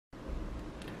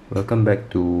Welcome back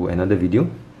to another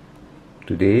video.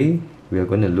 Today we are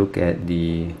going to look at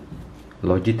the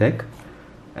Logitech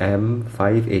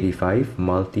M585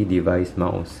 multi-device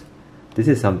mouse. This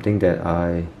is something that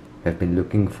I have been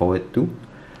looking forward to,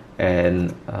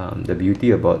 and the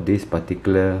beauty about this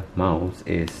particular mouse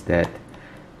is that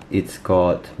it's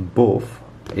got both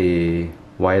a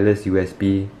wireless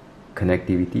USB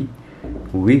connectivity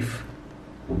with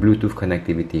Bluetooth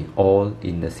connectivity all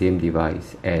in the same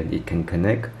device, and it can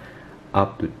connect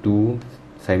up to 2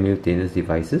 simultaneous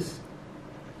devices.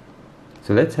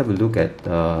 So let's have a look at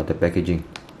the packaging.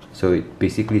 So it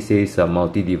basically says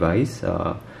multi-device,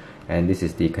 and this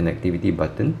is the connectivity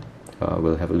button.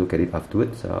 We'll have a look at it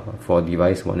afterwards for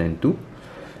device 1 and 2.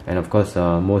 And of course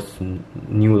most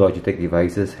new Logitech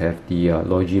devices have the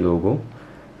Logi logo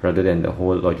rather than the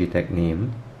whole Logitech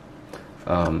name.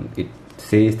 It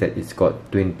says that it's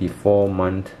got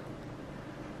 24-month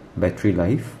battery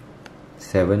life,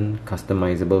 7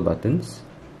 customizable buttons.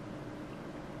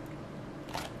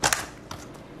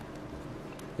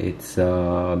 It's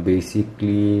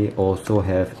basically also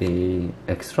have a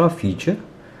extra feature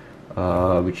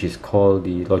which is called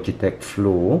the Logitech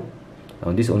Flow.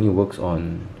 This only works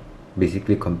on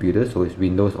basically computers, so it's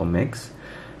Windows or Macs,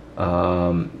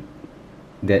 that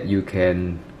you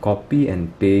can copy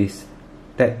and paste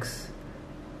text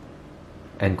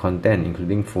and content,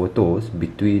 including photos,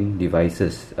 between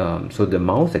devices. So the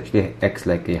mouse actually acts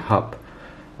like a hub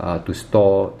to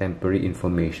store temporary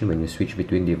information. When you switch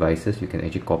between devices, you can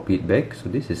actually copy it back. So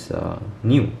this is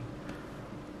new.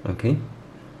 Okay.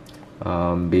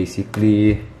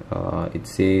 Basically it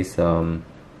says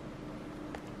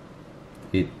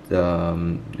it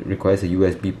requires a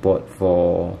USB port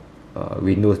for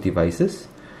Windows devices,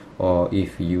 or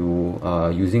if you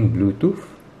are using Bluetooth,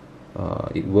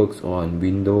 it works on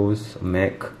Windows,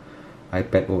 Mac,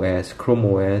 iPad OS, Chrome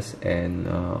OS, and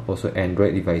also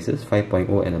Android devices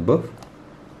 5.0 and above.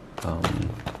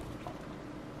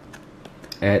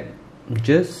 At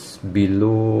just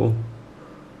below,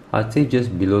 I'd say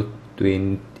just below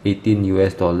 $18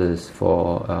 US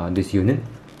for this unit.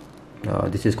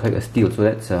 This is quite a steal. So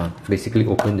let's basically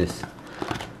open this.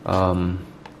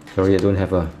 Sorry, I don't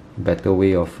have a better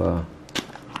way of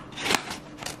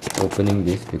opening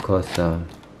this, because or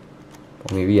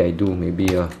maybe I do.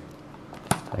 Maybe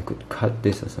I could cut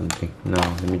this or something. Now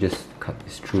let me just cut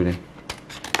this through then.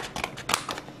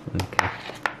 Okay.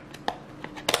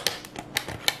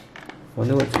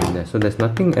 Wonder what's in there. So there's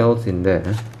nothing else in there.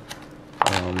 So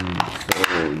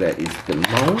that is the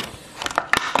mouse.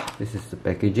 This is the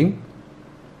packaging.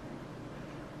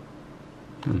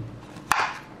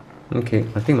 Okay,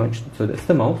 nothing much. So that's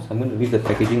the mouse. I'm going to leave the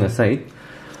packaging aside.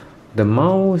 The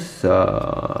mouse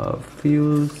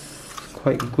feels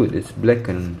quite good. It's black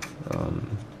and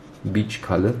beige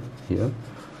color here.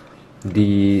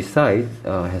 The side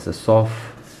has a soft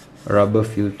rubber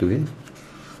feel to it.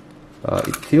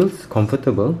 It feels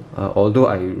comfortable, although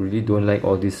I really don't like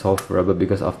all this soft rubber,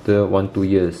 because after 1-2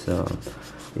 years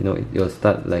you know, it'll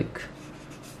start like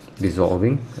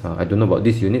dissolving. I don't know about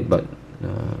this unit, but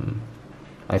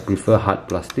I prefer hard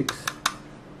plastics.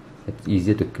 It's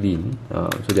easier to clean.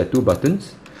 So there are 2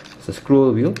 buttons. It's a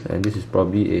scroll wheel, and this is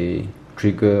probably a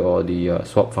trigger or the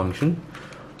swap function.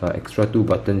 Extra 2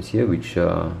 buttons here, which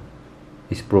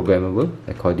is programmable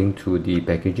according to the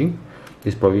packaging.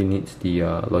 This probably needs the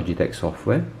Logitech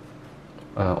software.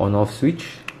 On-off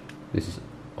switch. This is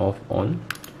off-on.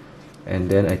 And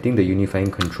then I think the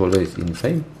unifying controller is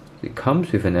inside. It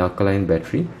comes with an alkaline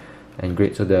battery, and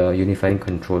great, so the unifying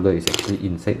controller is actually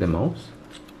inside the mouse.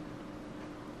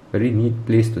 Very neat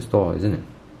place to store, isn't it?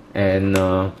 And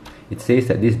it says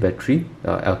that this battery,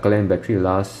 alkaline battery,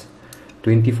 lasts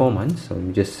 24 months. So let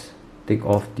me just take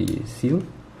off the seal.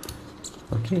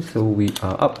 Okay, so we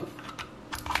are up.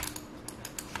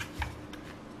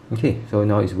 Okay, so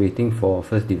now it's waiting for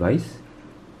first device.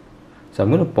 So I'm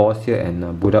going to pause here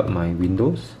and boot up my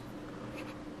Windows,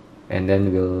 and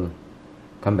then we'll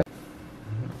come back.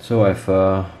 So I've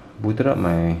booted up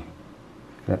my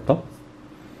laptop.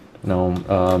 Now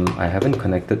I haven't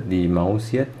connected the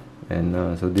mouse yet, and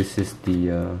so this is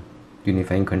the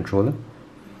unifying controller.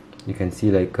 You can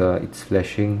see like it's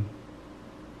flashing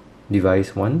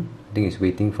device 1. I think it's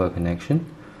waiting for a connection.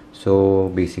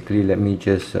 So basically let me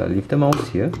just leave the mouse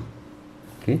here,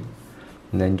 okay,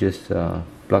 and then just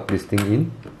plug this thing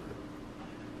in.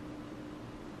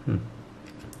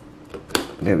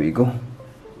 There we go.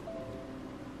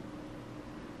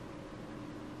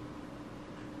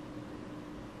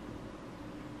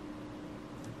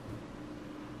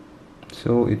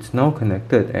 So it's now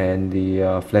connected, and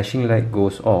the flashing light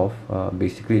goes off.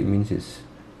 Basically it means it's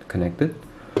connected.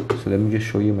 So let me just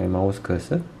show you my mouse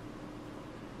cursor.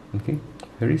 Okay,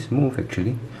 very smooth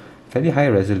actually, fairly high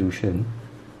resolution.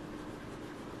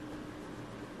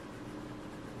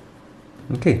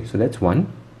 Okay, so that's one,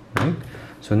 right?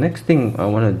 So next thing I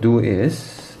want to do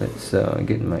is, let's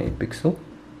get my pixel.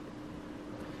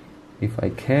 If I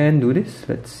can do this,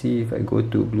 let's see if I go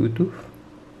to Bluetooth.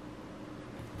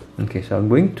 Okay, so I'm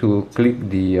going to click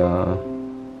the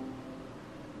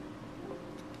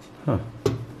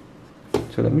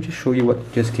so let me just show you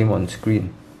what just came on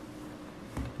screen.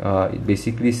 It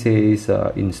basically says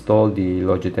install the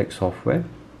Logitech software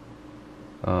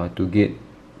to get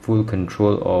full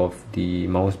control of the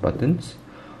mouse buttons.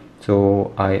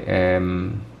 So I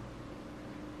am,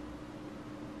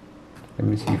 let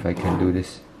me see if I can do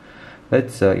this.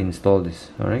 Let's install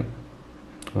this. Alright,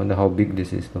 I wonder how big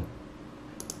this is though.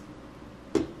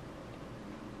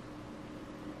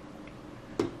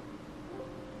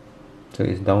 So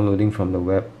it's downloading from the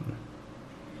web.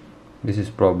 This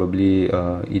is probably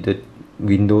either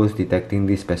Windows detecting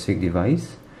this specific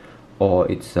device, or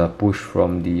it's pushed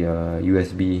from the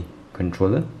USB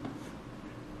controller.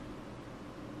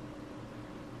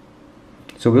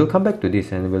 So we'll come back to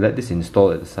this and we'll let this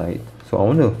install at the side. So I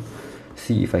want to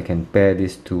see if I can pair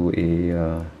this to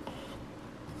a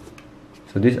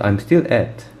so this, I'm still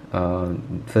at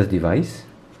first device.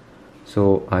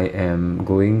 So I am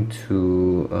going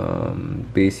to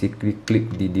basically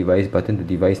click the device button to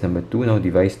device number 2. Now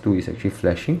device 2 is actually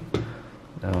flashing.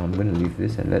 I'm going to leave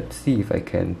this and let's see if I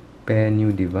can pair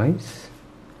new device.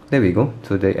 There we go.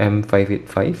 So the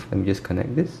M585, let me just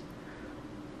connect this.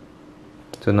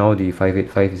 So now the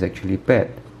 585 is actually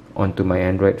paired onto my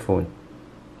Android phone,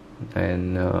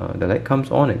 and the light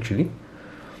comes on actually.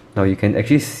 Now you can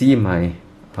actually see my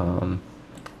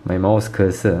my mouse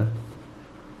cursor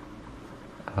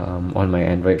on my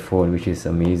Android phone, which is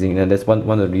amazing, and that's one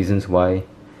of the reasons why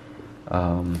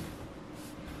of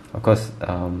course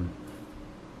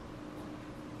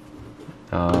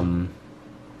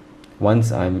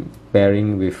once I'm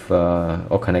pairing with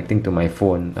or connecting to my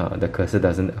phone, the cursor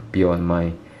doesn't appear on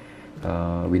my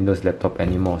Windows laptop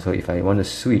anymore. So if I want to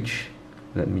switch,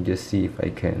 let me just see if I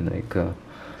can, like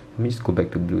let me just go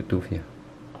back to Bluetooth here.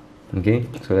 Okay,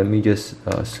 so let me just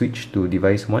switch to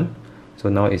device 1. So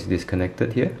now it's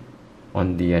disconnected here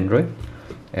on the Android,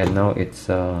 and now it's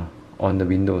on the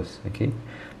Windows. Okay,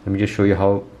 let me just show you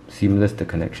how seamless the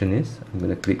connection is. I'm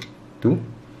going to click 2.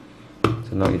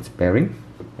 So now it's pairing,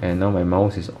 and now my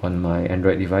mouse is on my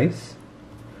Android device.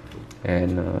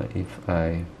 And if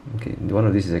I, okay, one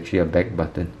of these is actually a back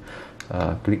button.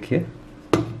 Click here,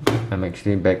 I'm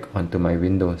actually back onto my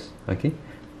Windows. Okay,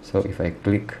 so if I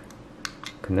click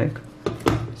connect,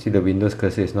 see the Windows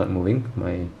cursor is not moving,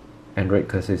 my Android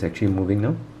cursor is actually moving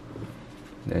now.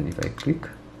 Then if I click,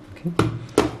 okay,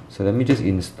 so let me just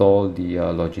install the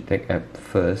Logitech app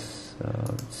first.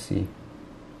 Let's see.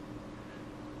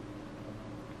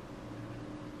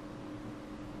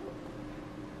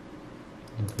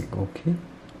 Click OK.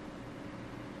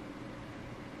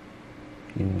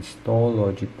 Install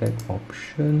Logitech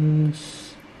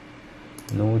options.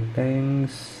 No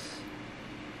thanks.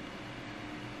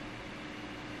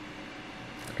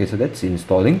 Okay, so that's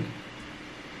installing.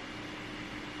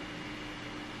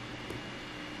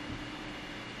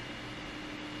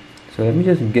 So let me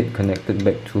just get connected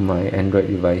back to my Android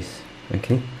device.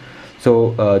 Okay,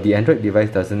 so the Android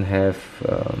device doesn't have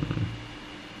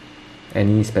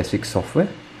any specific software.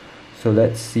 So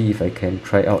let's see if I can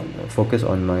try out, focus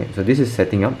on my, so this is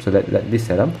setting up, so let this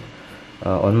set up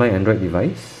on my Android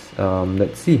device.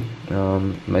 Let's see,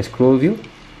 my scroll view.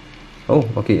 Oh,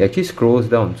 okay, it actually scrolls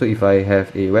down. So if I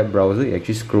have a web browser, it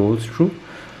actually scrolls through.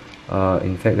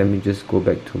 In fact, let me just go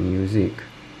back to music.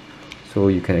 So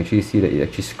you can actually see that it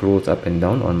actually scrolls up and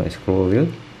down on my scroll wheel.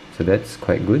 So that's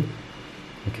quite good.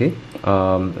 Okay,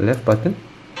 left button.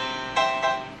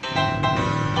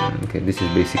 Okay, this is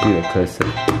basically the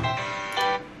cursor.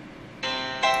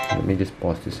 Let me just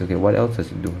pause this. Okay, what else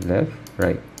does it do? Left,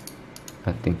 right,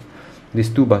 nothing. These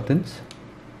two buttons.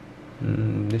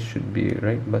 This should be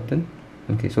right button.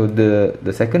 Okay, so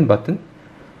the second button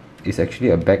is actually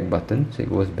a back button, so it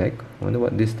goes back. I wonder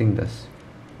what this thing does.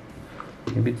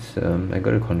 Maybe it's I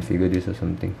gotta configure this or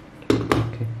something.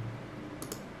 Okay.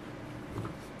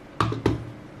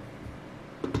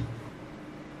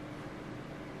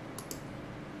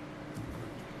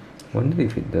 Wonder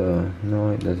if it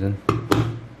no, it doesn't.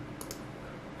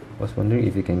 I was wondering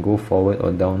if it can go forward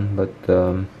or down, but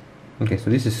okay,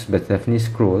 so this is definitely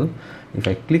scroll. If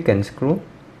I click and scroll,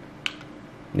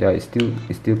 yeah, it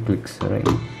still clicks. Alright.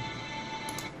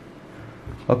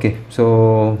 Okay,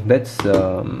 so that's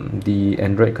the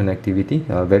Android connectivity.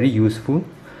 Very useful.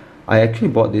 I actually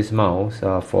bought this mouse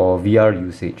for VR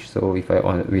usage. So if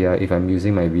I'm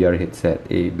using my VR headset,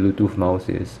 a Bluetooth mouse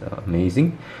is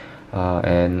amazing.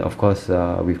 And of course,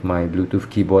 with my Bluetooth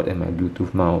keyboard and my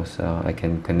Bluetooth mouse, I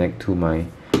can connect to my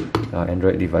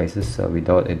Android devices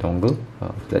without a dongle.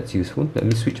 That's useful. Let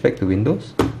me switch back to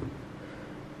Windows.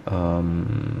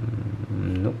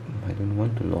 Nope, I don't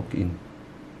want to log in.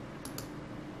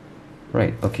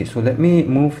 Right, okay, so let me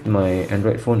move my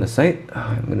Android phone aside.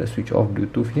 I'm gonna switch off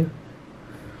Bluetooth here.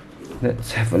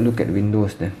 Let's have a look at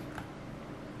Windows then.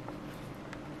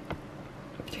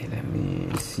 Okay, let me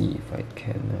see if I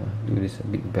can do this a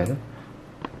bit better.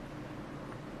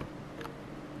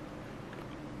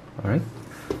 Alright,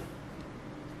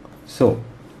 so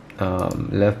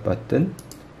left button,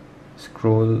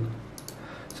 scroll.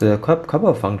 So there are a couple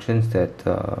of functions that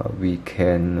we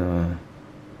can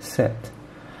set.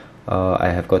 I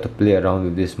have got to play around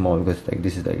with this more because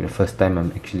this is like the first time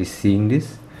I'm actually seeing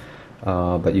this.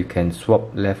 But you can swap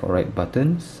left or right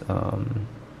buttons.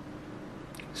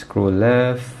 Scroll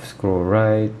left, scroll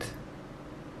right,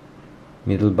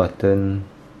 middle button,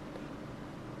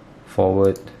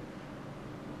 forward.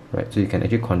 Right, so you can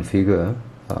actually configure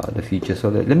the features. So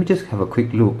let me just have a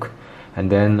quick look,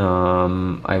 and then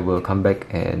I will come back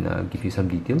and give you some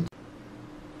details.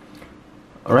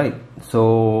 Alright,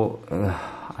 so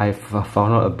I've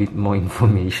found out a bit more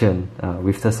information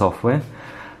with the software.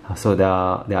 So there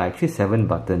are actually 7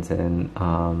 buttons, and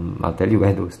I'll tell you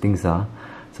where those things are.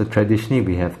 So traditionally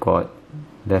we have got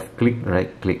left click, right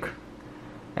click,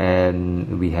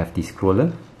 and we have the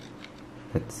scroller.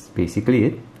 That's basically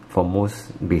it for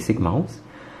most basic mouse.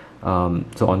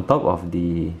 So on top of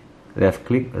the left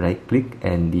click, right click,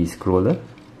 and the scroller,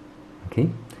 okay,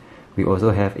 we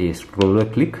also have a scroller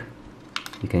click.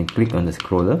 You can click on the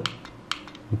scroller,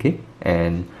 okay,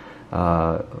 and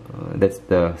that's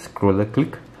the scroller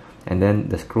click. And then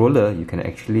the scroller, you can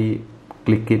actually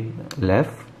click it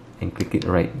left and click it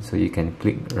right. So you can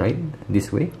click right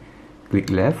this way,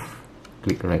 click left,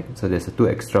 click right. So there's 2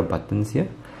 extra buttons here.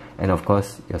 And of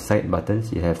course your side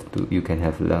buttons, you can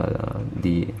have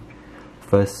the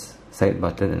first side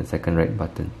button and second right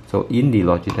button. So in the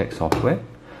Logitech software,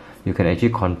 you can actually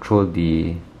control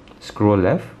the scroll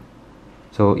left.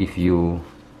 So if you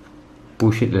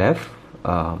push it left,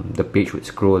 the page would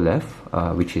scroll left,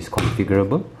 which is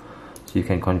configurable. So you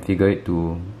can configure it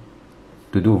to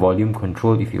do volume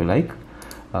control if you like,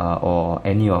 or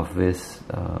any of this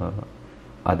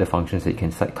other functions that you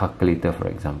can set, calculator for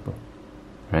example,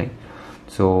 right?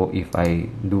 So if I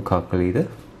do calculator,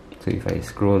 so if I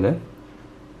scroll left,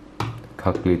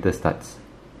 calculator starts.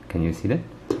 Can you see that?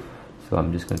 So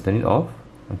I'm just going to turn it off.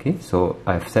 Okay, so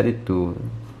I've set it to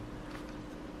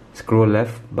scroll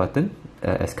left button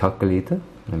as calculator.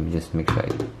 Let me just make sure I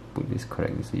put this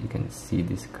correctly so you can see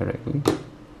this correctly.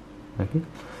 Okay,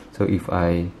 so if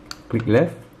I click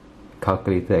left,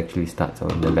 calculator actually starts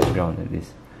out in the background like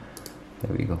this.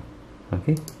 There we go.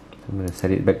 Okay, so I'm going to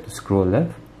set it back to scroll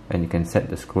left, and you can set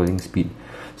the scrolling speed.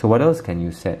 So what else can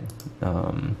you set?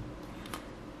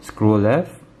 Scroll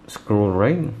left, scroll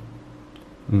right,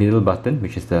 middle button,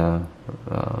 which is the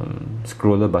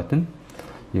scroller button.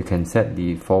 You can set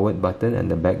the forward button and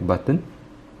the back button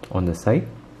on the side,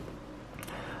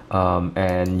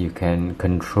 and you can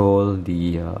control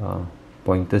the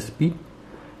pointer speed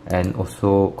and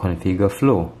also configure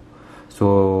flow.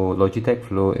 So Logitech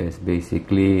Flow is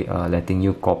basically letting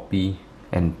you copy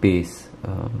and paste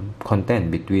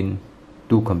content between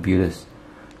 2 computers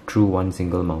through one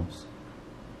single mouse.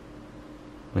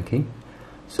 Okay,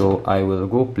 so I will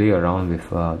go play around with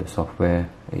the software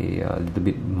a little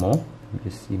bit more.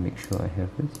 Just see, make sure I have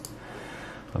this.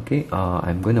 Okay,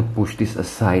 I'm going to push this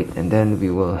aside, and then we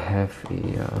will have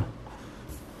a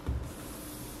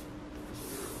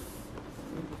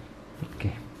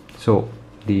okay, so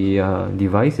the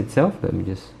device itself, let me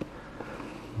just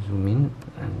zoom in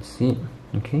and see.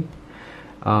 Okay,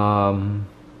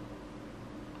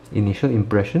 initial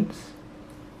impressions,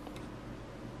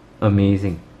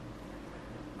 amazing.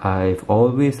 I've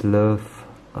always loved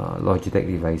Logitech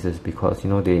devices because, you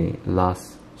know, they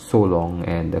last so long,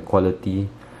 and the quality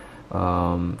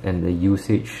and the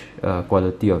usage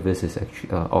quality of this is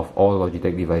actually of all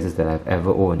Logitech devices that I've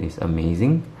ever owned is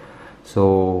amazing.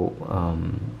 So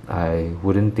I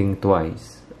wouldn't think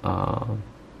twice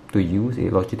to use a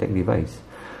Logitech device.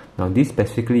 Now this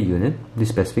specific unit,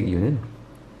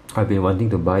 I've been wanting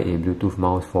to buy a Bluetooth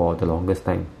mouse for the longest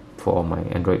time for my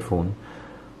Android phone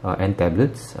and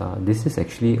tablets. This is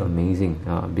actually amazing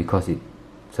because it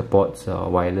supports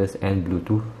wireless and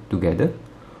Bluetooth together.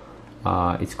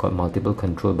 It's got multiple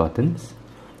control buttons,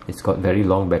 It's got very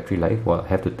long battery life. Well, I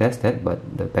have to test that, but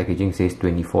the packaging says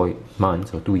 24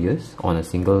 months or 2 years on a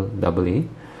single AA.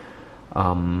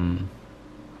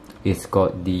 It's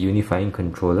got the unifying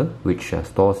controller, which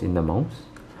stores in the mouse,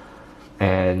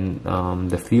 and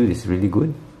the feel is really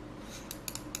good.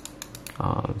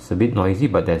 It's a bit noisy,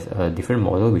 but there's a different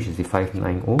model, which is the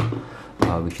 590,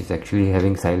 which is actually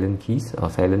having silent keys or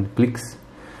silent clicks,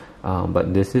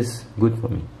 but this is good for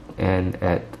me. And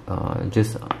at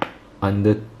just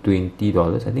under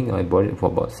 $20, I think I bought it for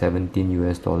about 17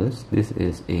 US dollars. This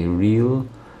is a real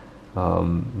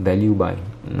value buy.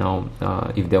 Now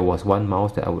if there was one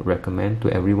mouse that I would recommend to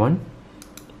everyone,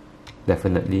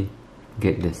 definitely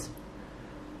get this,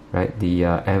 right? The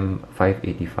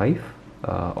M585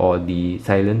 or the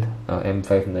silent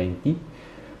M590,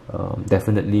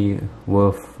 definitely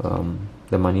worth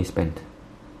the money spent,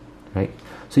 right?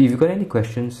 So if you've got any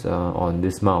questions on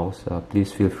this mouse,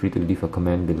 please feel free to leave a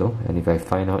comment below, and if I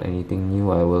find out anything new,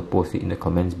 I will post it in the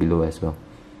comments below as well.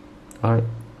 Alright,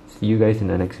 see you guys in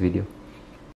the next video.